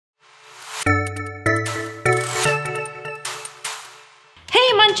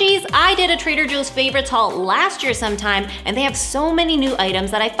Munchies! I did a Trader Joe's favorites haul last year sometime, and they have so many new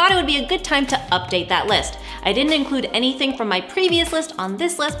items that I thought it would be a good time to update that list. I didn't include anything from my previous list on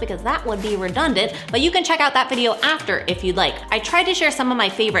this list because that would be redundant, but you can check out that video after if you'd like. I tried to share some of my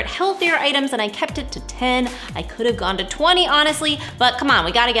favorite healthier items and I kept it to 10. I could have gone to 20 honestly, but come on,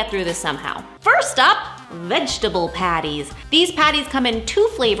 we gotta get through this somehow. First up, vegetable patties. These patties come in 2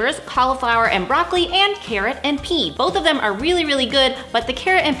 flavors, cauliflower and broccoli, and carrot and pea. Both of them are really, really good, but the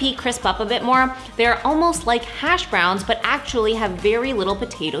carrot and pea crisp up a bit more. They're almost like hash browns, but actually have very little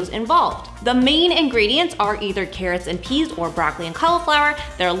potatoes involved. The main ingredients are either carrots and peas or broccoli and cauliflower.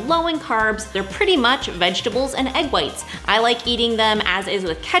 They're low in carbs. They're pretty much vegetables and egg whites. I like eating them as is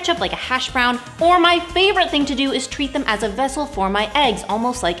with ketchup like a hash brown, or my favorite thing to do is treat them as a vessel for my eggs,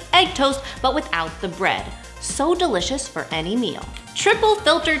 almost like egg toast, but without the bread. So delicious for any meal. Triple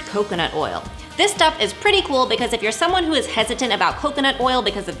filtered coconut oil. This stuff is pretty cool because if you're someone who is hesitant about coconut oil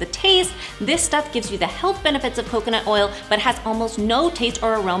because of the taste, this stuff gives you the health benefits of coconut oil, but has almost no taste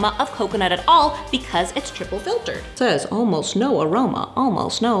or aroma of coconut at all because it's triple filtered. It says almost no aroma,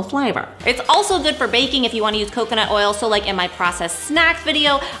 almost no flavor. It's also good for baking if you want to use coconut oil. So like in my processed snacks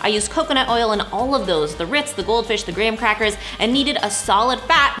video, I used coconut oil in all of those, the Ritz, the Goldfish, the graham crackers, and needed a solid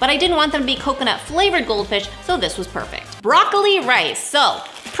fat, but I didn't want them to be coconut flavored Goldfish, so this was perfect. Broccoli rice. So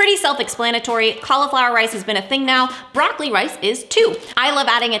pretty self-explanatory. Cauliflower rice has been a thing now. Broccoli rice is too. I love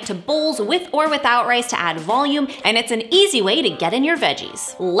adding it to bowls with or without rice to add volume, and it's an easy way to get in your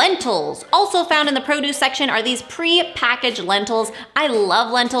veggies. Lentils. Also found in the produce section are these pre-packaged lentils. I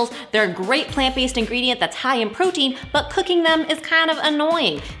love lentils. They're a great plant-based ingredient that's high in protein, but cooking them is kind of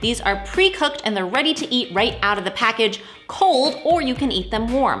annoying. These are pre-cooked and they're ready to eat right out of the package, cold, or you can eat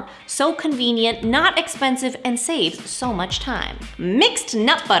them warm. So convenient, not expensive, and saves so much time. Mixed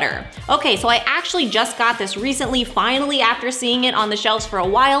nut butter. Okay, so I actually just got this recently, finally, after seeing it on the shelves for a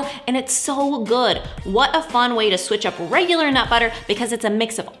while, and it's so good. What a fun way to switch up regular nut butter because it's a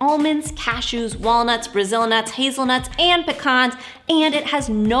mix of almonds, cashews, walnuts, Brazil nuts, hazelnuts, and pecans, and it has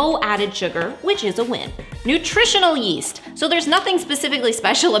no added sugar, which is a win. Nutritional yeast. So there's nothing specifically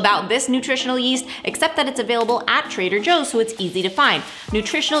special about this nutritional yeast except that it's available at Trader Joe's, so it's easy to find.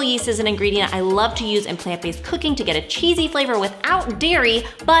 Nutritional yeast is an ingredient I love to use in plant-based cooking to get a cheesy flavor without dairy,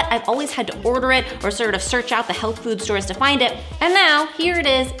 but I've always had to order it or sort of search out the health food stores to find it, and now here it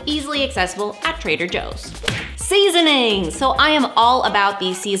is, easily accessible at Trader Joe's. Seasonings. So I am all about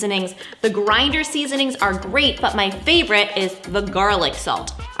these seasonings. The grinder seasonings are great, but my favorite is the garlic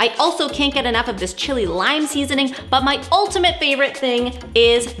salt. I also can't get enough of this chili lime seasoning, but my ultimate favorite thing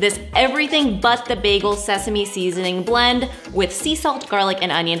is this everything but the bagel sesame seasoning blend with sea salt, garlic,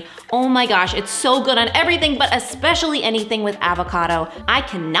 and onion. Oh my gosh, it's so good on everything, but especially anything with avocado. I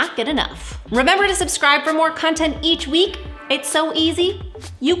cannot get enough. Remember to subscribe for more content each week. It's so easy.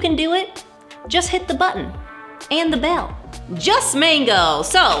 You can do it. Just hit the button and the bell. Just mango.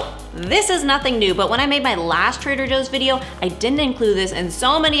 So this is nothing new, but when I made my last Trader Joe's video, I didn't include this, and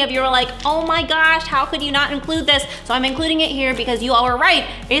so many of you were like, oh my gosh, how could you not include this? So I'm including it here because you all were right.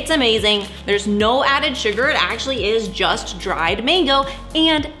 It's amazing. There's no added sugar. It actually is just dried mango,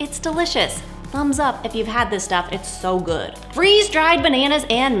 and it's delicious. Thumbs up if you've had this stuff, it's so good. Freeze-dried bananas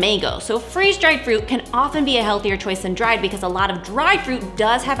and mango. So freeze-dried fruit can often be a healthier choice than dried because a lot of dried fruit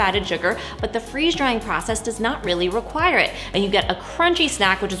does have added sugar, but the freeze-drying process does not really require it, and you get a crunchy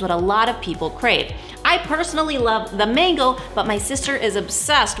snack, which is what a lot of people crave. I personally love the mango, but my sister is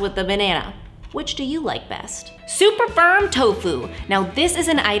obsessed with the banana. Which do you like best? Super firm tofu. Now this is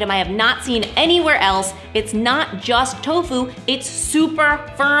an item I have not seen anywhere else. It's not just tofu, it's super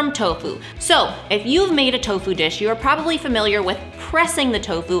firm tofu. So if you've made a tofu dish, you're probably familiar with pressing the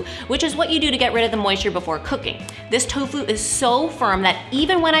tofu, which is what you do to get rid of the moisture before cooking. This tofu is so firm that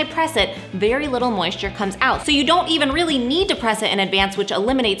even when I press it, very little moisture comes out. So you don't even really need to press it in advance, which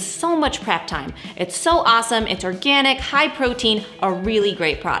eliminates so much prep time. It's so awesome, it's organic, high protein, a really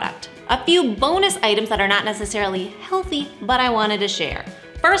great product. A few bonus items that are not necessarily healthy, but I wanted to share.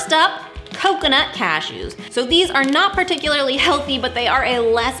 First up, coconut cashews. So these are not particularly healthy, but they are a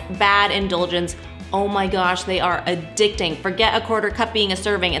less bad indulgence. Oh my gosh, they are addicting. Forget a quarter cup being a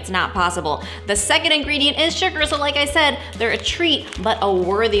serving, it's not possible. The second ingredient is sugar, so like I said, they're a treat, but a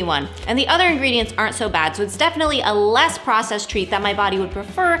worthy one. And the other ingredients aren't so bad, so it's definitely a less processed treat that my body would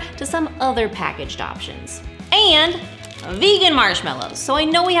prefer to some other packaged options. And Vegan marshmallows. So I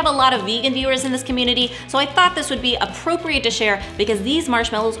know we have a lot of vegan viewers in this community, so I thought this would be appropriate to share because these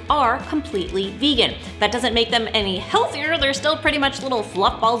marshmallows are completely vegan. That doesn't make them any healthier, they're still pretty much little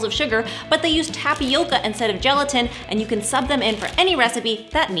fluff balls of sugar, but they use tapioca instead of gelatin, and you can sub them in for any recipe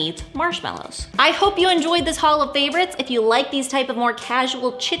that needs marshmallows. I hope you enjoyed this haul of favorites. If you like these type of more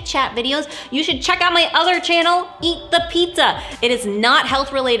casual chit-chat videos, you should check out my other channel, Eat the Pizza. It is not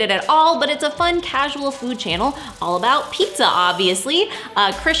health related at all, but it's a fun casual food channel all about pizza, obviously.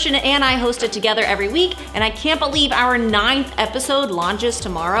 Christian and I host it together every week, and I can't believe our 9th episode launches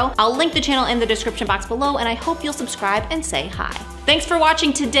tomorrow. I'll link the channel in the description box below, and I hope you'll subscribe and say hi. Thanks for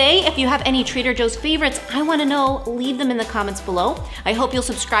watching today. If you have any Trader Joe's favorites I want to know, leave them in the comments below. I hope you'll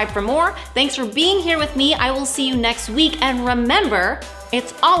subscribe for more. Thanks for being here with me. I will see you next week, and remember,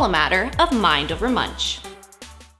 it's all a matter of mind over munch.